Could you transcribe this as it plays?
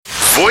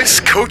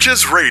Voice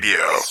Coaches Radio.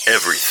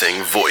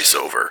 Everything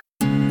voiceover.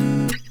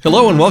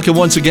 Hello and welcome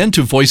once again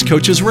to Voice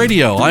Coaches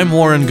Radio. I'm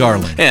Warren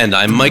Garland. And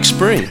I'm Mike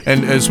Spring.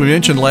 And as we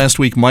mentioned last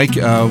week, Mike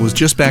was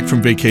just back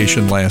from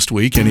vacation last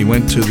week, and he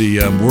went to the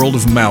World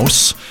of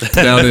Mouse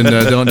down in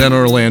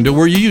Orlando,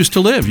 where you used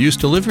to live. You used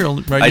to live here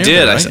right I near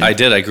did. there, right? I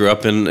did. I grew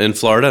up in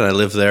Florida, and I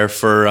lived there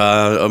for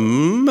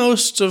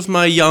most of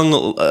my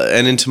young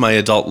and into my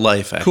adult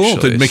life, actually. Cool.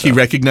 Did Mickey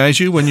recognize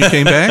you when you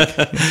came back?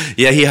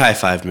 Yeah, he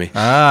high-fived me.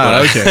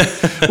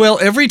 Okay. Well,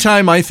 every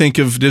time I think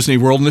of Disney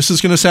World, and this is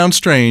going to sound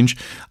strange,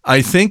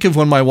 I think of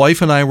when my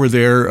wife and I were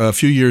there a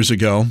few years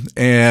ago,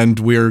 and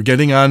we're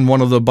getting on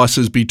one of the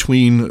buses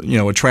between,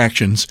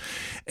 attractions,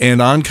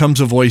 and on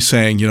comes a voice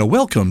saying,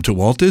 welcome to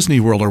Walt Disney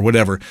World or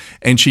whatever.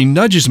 And she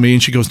nudges me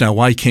and she goes, now,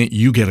 why can't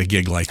you get a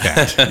gig like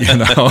that?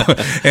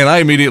 And I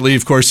immediately,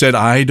 of course, said,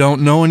 I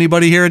don't know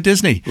anybody here at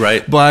Disney.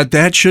 Right. But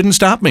that shouldn't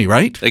stop me,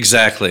 right?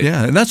 Exactly.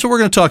 Yeah, and that's what we're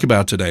going to talk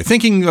about today.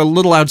 Thinking a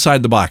little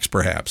outside the box,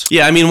 perhaps.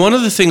 Yeah, I mean, one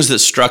of the things that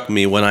struck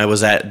me when I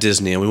was at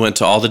Disney, and we went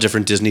to all the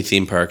different Disney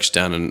theme parks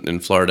down in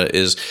Florida,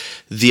 is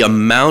the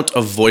amount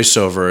of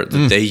voiceover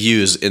that they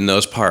use in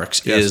those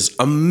parks is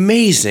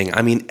amazing.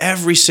 I mean,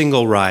 every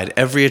single ride,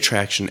 every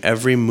attraction,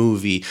 every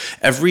movie,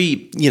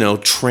 every,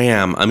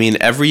 tram,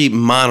 every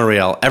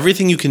monorail,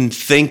 everything you can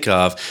think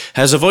of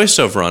has a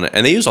voiceover on it.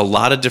 And they use a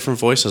lot of different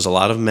voices, a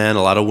lot of men,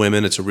 a lot of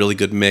women. It's a really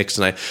good mix.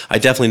 And I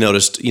definitely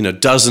noticed,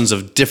 dozens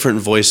of different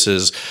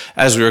voices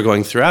as we were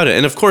going throughout it.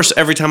 And of course,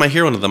 every time I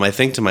hear one of them, I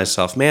think to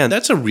myself, man,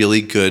 that's a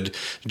really good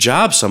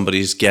job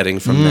somebody's getting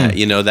from that.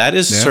 That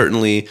is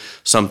certainly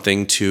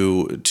something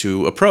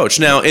to approach.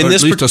 Now, in or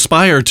this at least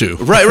aspire to.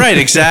 Right,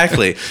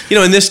 exactly.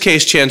 In this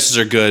case, chances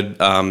are good.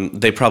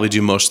 They probably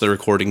do most of the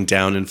recording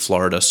down in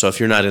Florida. So if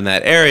you're not in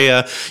that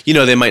area,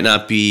 they might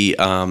not be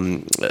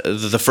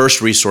the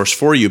first resource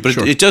for you. But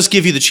it does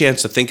give you the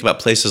chance to think about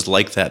places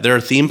like that. There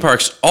are theme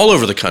parks all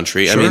over the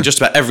country. Sure. I mean, just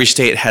about every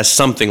state has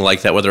something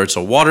like that, whether it's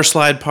a water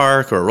slide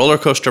park or a roller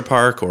coaster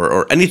park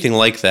or anything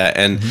like that.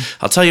 And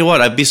I'll tell you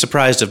what, I'd be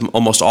surprised if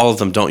almost all of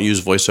them don't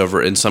use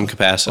voiceover in some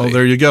capacity. Oh,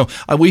 there you go.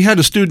 We had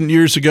a student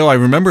years ago. I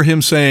remember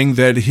him saying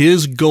that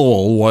his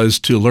goal was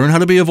to learn how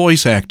to be a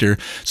voice actor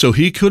so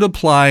he could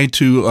apply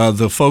to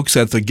the folks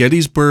at the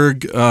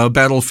Gettysburg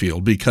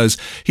battlefield, because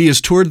he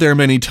has toured there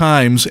many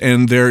times,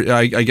 and there,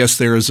 I guess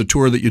there is a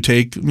tour that you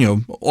take,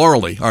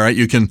 orally. All right,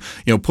 you can,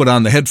 put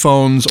on the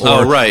headphones,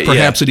 or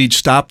perhaps at each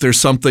stop there's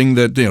something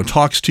that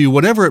talks to you,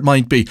 whatever it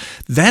might be.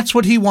 That's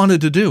what he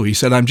wanted to do. He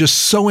said, "I'm just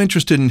so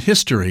interested in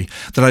history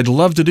that I'd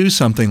love to do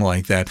something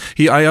like that."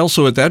 I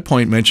also at that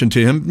point mentioned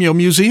to him,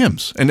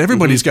 museums, and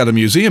everybody's got a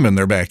museum in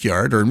their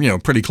backyard, or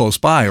pretty close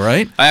by,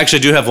 right? I actually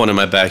do have one in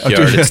my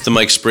backyard. It's the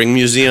Mike Spring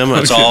Museum.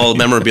 It's all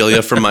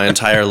memorabilia from my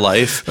entire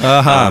life.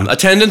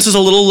 Attendance is a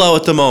little low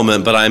at the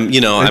moment, but I'm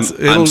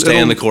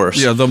staying the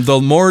course. Yeah,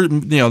 the more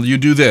you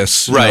do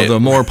this, the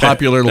more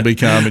popular it'll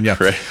become, and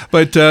Right.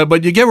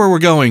 But you get where we're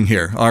going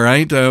here. All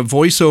right,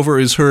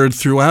 voiceover is heard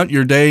throughout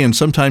your day, and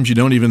sometimes you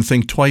don't even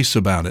think twice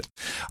about it.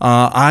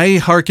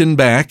 I hearken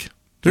back.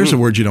 There's a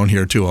word you don't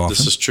hear too often.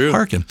 This is true.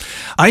 Hearken.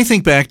 I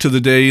think back to the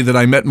day that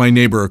I met my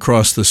neighbor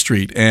across the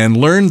street and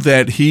learned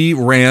that he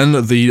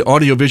ran the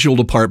audiovisual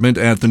department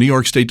at the New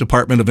York State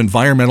Department of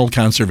Environmental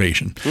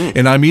Conservation.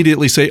 And I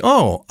immediately say,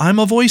 "Oh, I'm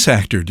a voice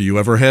actor. Do you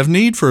ever have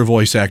need for a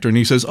voice actor?" And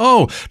he says,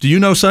 "Oh, do you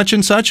know such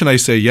and such?" And I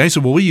say, "Yeah." I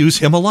said, "Well, we use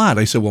him a lot."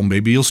 I said, "Well,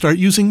 maybe you'll start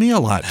using me a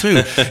lot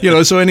too."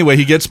 So anyway,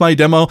 he gets my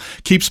demo,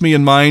 keeps me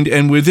in mind,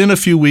 and within a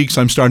few weeks,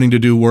 I'm starting to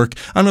do work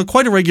on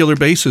quite a regular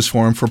basis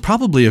for him for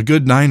probably a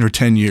good 9 or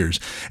 10 years.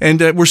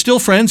 And we're still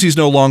friends. He's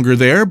no longer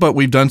there, but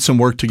we've done some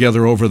work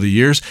together over the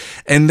years.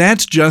 And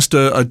that's just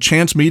a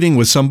chance meeting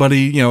with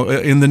somebody,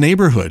 in the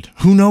neighborhood.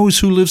 Who knows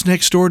who lives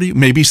next door to you?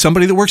 Maybe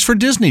somebody that works for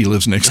Disney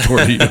lives next door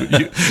to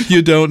you.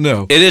 You don't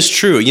know. It is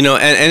true.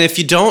 And if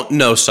you don't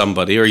know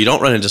somebody or you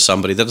don't run into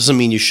somebody, that doesn't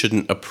mean you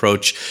shouldn't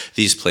approach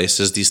these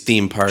places, these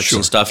theme parks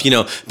and stuff.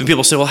 When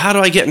people say, well, how do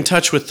I get in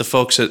touch with the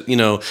folks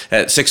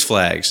at Six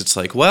Flags? It's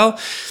like, well,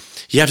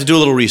 you have to do a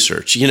little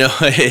research.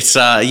 It's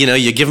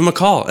you give them a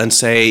call and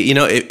say,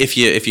 if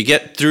you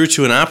get through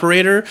to an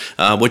operator,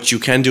 what you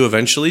can do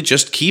eventually,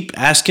 just keep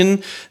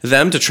asking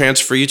them to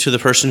transfer you to the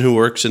person who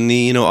works in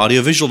the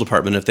audiovisual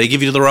department. If they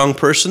give you the wrong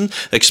person,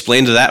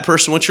 explain to that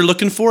person what you're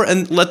looking for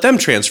and let them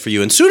transfer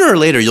you. And sooner or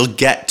later, you'll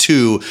get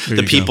to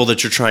the people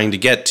that you're trying to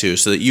get to,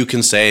 so that you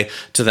can say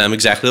to them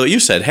exactly what you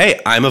said. Hey,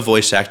 I'm a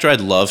voice actor.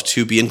 I'd love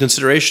to be in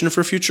consideration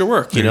for future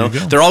work.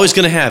 They're always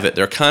going to have it.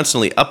 They're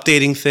constantly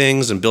updating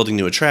things and building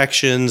new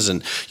attractions.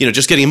 And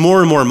just getting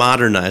more and more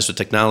modernized with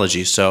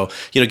technology. So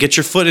get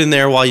your foot in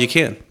there while you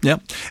can.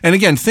 Yep. And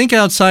again, think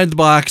outside the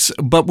box,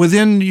 but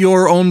within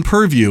your own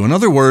purview. In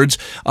other words,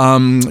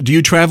 do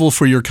you travel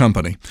for your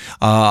company?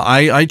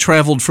 I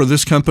traveled for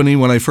this company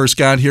when I first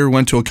got here.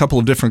 Went to a couple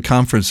of different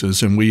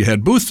conferences, and we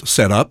had booths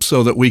set up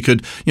so that we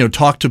could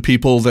talk to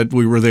people that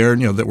we were there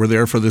that were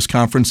there for this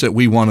conference that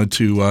we wanted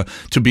to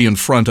be in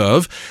front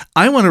of.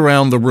 I went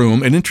around the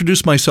room and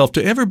introduced myself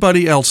to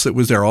everybody else that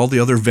was there, all the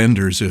other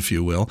vendors, if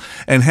you will.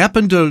 and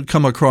happened to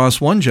come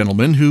across one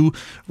gentleman who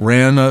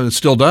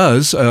still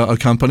does, a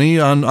company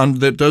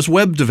that does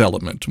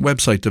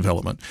website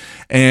development,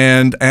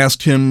 and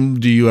asked him,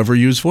 do you ever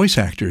use voice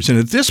actors? And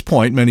at this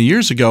point, many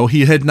years ago,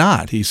 he had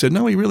not. He said,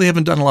 no, we really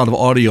haven't done a lot of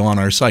audio on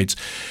our sites.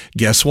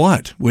 Guess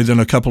what? Within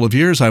a couple of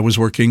years, I was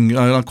working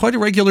on quite a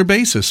regular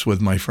basis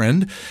with my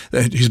friend.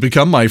 He's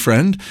become my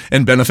friend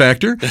and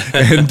benefactor.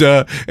 And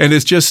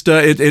it's just,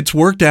 it's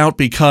worked out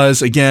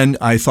because, again,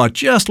 I thought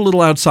just a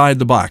little outside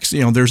the box.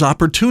 There's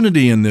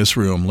opportunity in this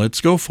room.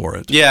 Let's go for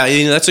it. Yeah,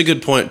 that's a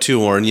good point too,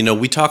 Warren.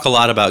 We talk a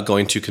lot about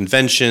going to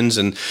conventions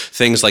and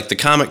things like the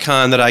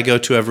Comic-Con that I go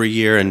to every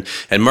year and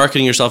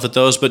marketing yourself at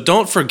those, but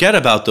don't forget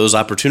about those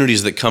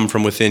opportunities that come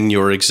from within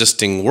your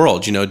existing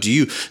world.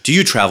 Do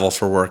you travel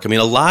for work? I mean,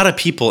 a lot of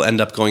people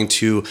end up going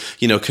to,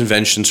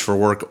 conventions for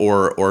work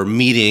or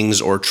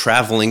meetings or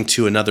traveling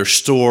to another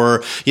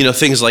store,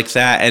 things like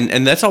that.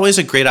 And that's always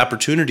a great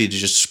opportunity to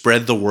just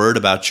spread the word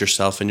about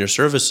yourself and your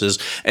services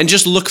and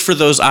just look for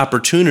those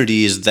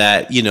opportunities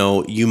that,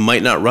 you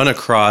might not run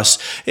across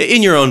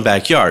in your own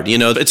backyard.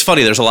 It's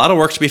funny, there's a lot of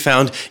work to be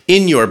found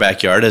in your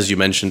backyard, as you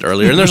mentioned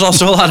earlier, and there's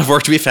also a lot of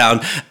work to be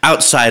found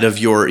outside of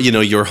your,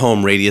 your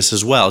home radius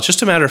as well. It's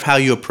just a matter of how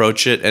you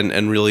approach it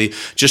and really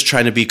just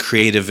trying to be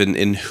creative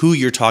in who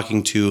you're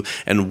talking to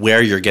and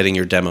where you're getting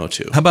your demo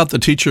to. How about the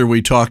teacher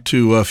we talked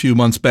to a few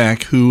months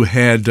back who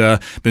had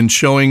been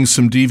showing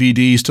some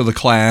DVDs to the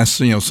class,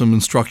 some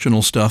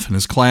instructional stuff in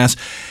his class,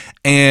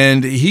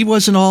 and he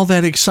wasn't all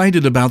that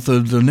excited about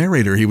the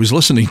narrator he was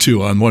listening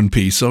to on One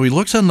Piece. So he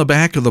looks on the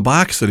back of the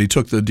box that he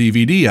took the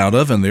DVD out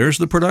of, and there's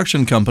the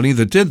production company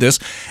that did this,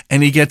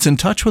 and he gets in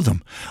touch with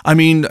them. I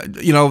mean,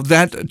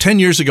 that 10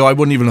 years ago, I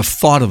wouldn't even have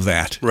thought of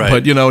that. Right.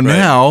 But,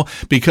 now,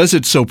 because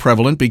it's so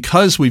prevalent,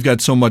 because we've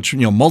got so much,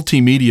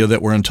 multimedia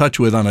that we're in touch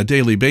with on a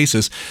daily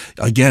basis,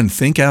 again,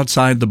 think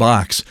outside the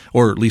box,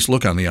 or at least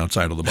look on the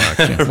outside of the box.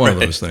 One of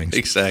those things.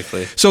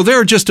 Exactly. So there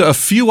are just a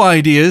few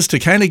ideas to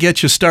kind of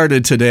get you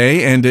started today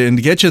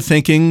and get you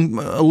thinking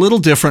a little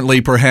differently,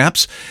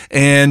 perhaps,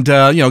 and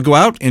go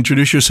out,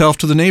 introduce yourself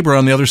to the neighbor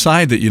on the other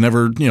side that you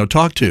never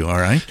talked to. All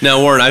right. Now,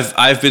 Warren,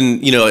 I've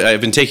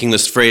been taking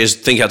this phrase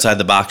 "think outside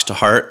the box" to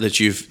heart that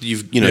you've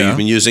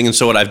been using, and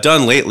so what I've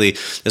done lately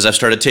is I've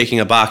started taking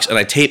a box and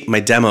I tape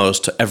my demos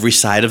to every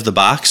side of the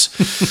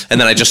box,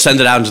 and then I just send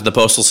it out into the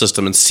postal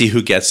system and see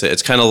who gets it.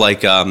 It's kind of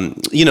like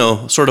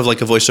sort of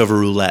like a voiceover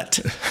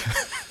roulette.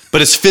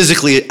 But it's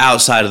physically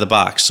outside of the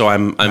box, so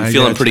I'm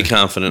feeling pretty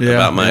confident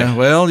about my... Yeah.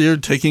 Well, you're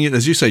taking it,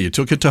 as you say, you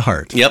took it to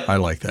heart. Yep. I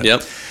like that.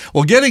 Yep.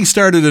 Well, getting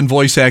started in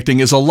voice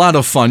acting is a lot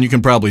of fun, you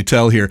can probably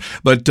tell here,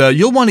 but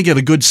you'll want to get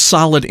a good,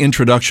 solid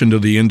introduction to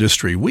the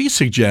industry. We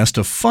suggest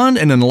a fun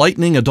and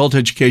enlightening adult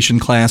education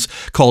class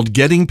called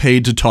Getting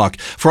Paid to Talk.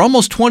 For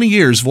almost 20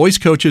 years, Voice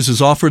Coaches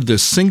has offered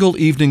this single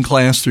evening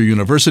class through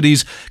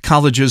universities,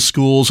 colleges,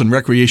 schools, and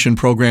recreation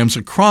programs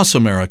across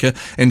America,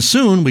 and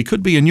soon we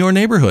could be in your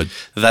neighborhood.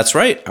 That's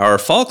right. Our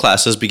fall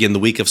classes begin the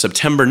week of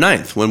September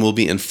 9th, when we'll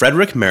be in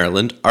Frederick,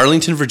 Maryland,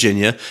 Arlington,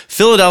 Virginia,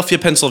 Philadelphia,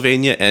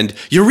 Pennsylvania, and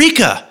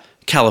Eureka,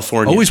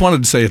 California. Always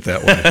wanted to say it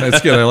that way.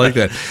 That's good. I like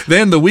that.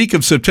 Then the week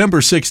of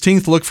September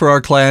 16th, look for our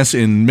class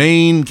in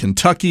Maine,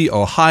 Kentucky,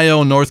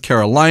 Ohio, North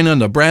Carolina,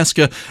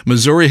 Nebraska,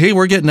 Missouri. Hey,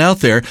 we're getting out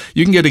there.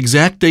 You can get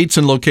exact dates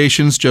and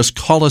locations. Just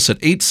call us at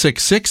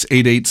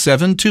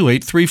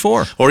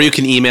 866-887-2834. Or you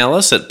can email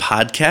us at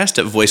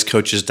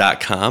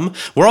podcast@voicecoaches.com.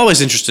 We're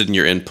always interested in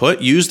your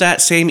input. Use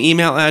that same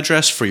email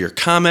address for your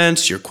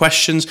comments, your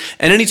questions,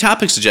 and any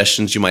topic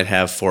suggestions you might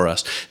have for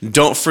us.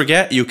 Don't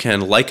forget, you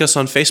can like us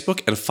on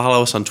Facebook and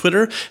follow us on Twitter,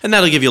 and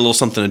that'll give you a little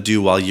something to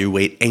do while you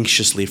wait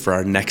anxiously for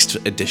our next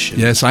edition.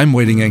 Yes, I'm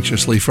waiting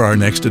anxiously for our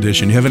next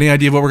edition. You have any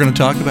idea what we're going to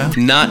talk about?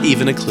 Not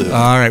even a clue.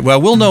 All right. Well,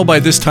 we'll know by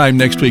this time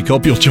next week.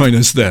 Hope you'll join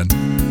us then.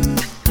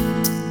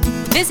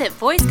 Visit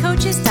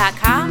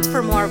voicecoaches.com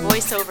for more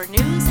voiceover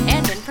news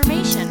and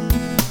information.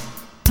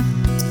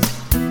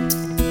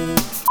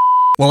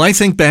 Well, I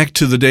think back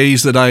to the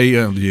days that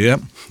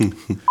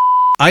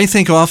I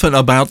think often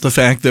about the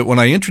fact that when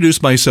I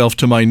introduced myself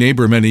to my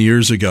neighbor many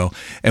years ago,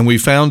 and we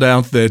found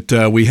out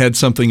that we had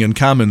something in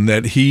common,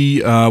 that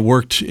he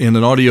worked in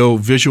an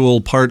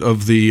audio-visual part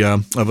of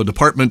a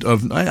department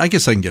of, I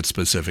guess I can get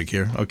specific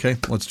here. Okay,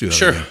 let's do that.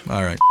 Sure. Again.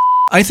 All right.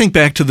 I think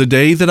back to the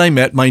day that I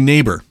met my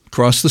neighbor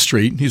across the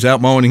street. He's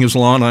out mowing his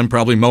lawn. I'm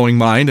probably mowing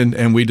mine,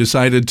 and we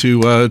decided to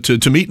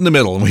meet in the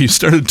middle. And we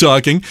started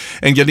talking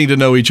and getting to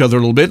know each other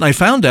a little bit. And I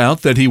found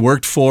out that he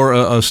worked for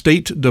a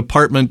state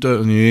department.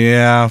 I'm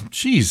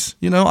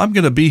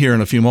going to be here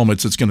in a few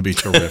moments. It's going to be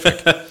terrific.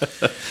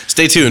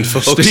 Stay tuned,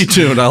 folks. Stay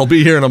tuned. I'll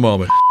be here in a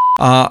moment.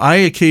 I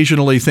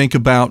occasionally think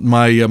about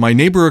my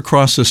neighbor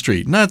across the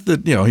street. Not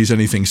that he's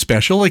anything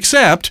special,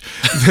 except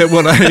that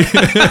when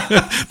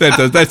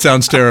that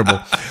sounds terrible.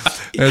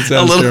 That A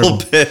sounds little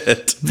terrible.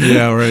 bit.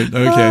 Yeah, right.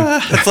 Okay.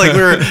 It's like we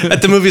were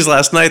at the movies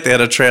last night. They had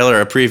a trailer,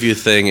 a preview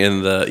thing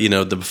in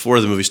the before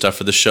the movie stuff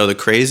for the show The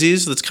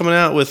Crazies that's coming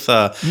out with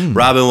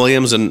Robin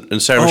Williams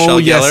and Sarah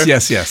Michelle Gellar.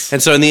 Yes.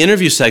 And so in the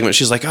interview segment,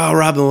 she's like, "Oh,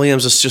 Robin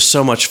Williams is just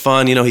so much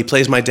fun. You know, he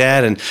plays my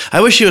dad, and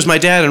I wish he was my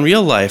dad in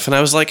real life." And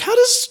I was like, "How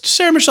does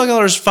Sarah Michelle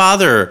Gellar's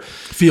father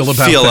Feel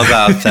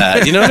about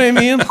that? You know what I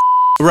mean?"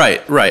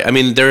 Right. I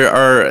mean, there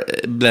are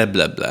blah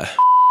blah blah,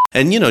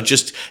 and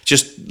just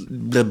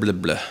blah blah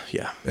blah.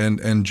 Yeah.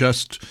 And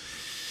just,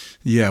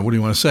 yeah, what do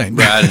you want to say?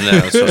 I don't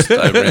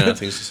know. I ran out of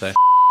things to say.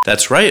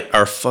 That's right.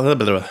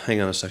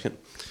 Hang on a second.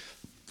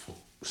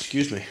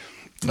 Excuse me.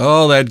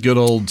 Oh, that good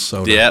old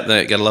soda.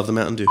 Yeah, gotta love the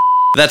Mountain Dew.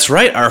 That's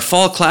right. Our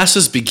fall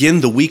classes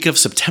begin the week of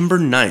September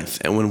 9th,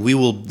 and when we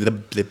will...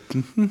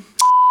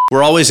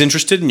 We're always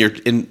interested in your...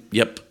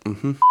 Yep.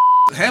 Mm-hmm.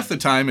 Half the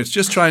time, it's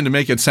just trying to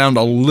make it sound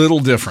a little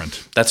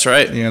different. That's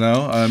right. You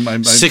know?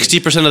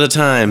 60% of the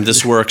time,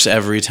 this works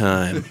every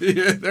time.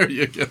 Yeah, there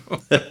you go.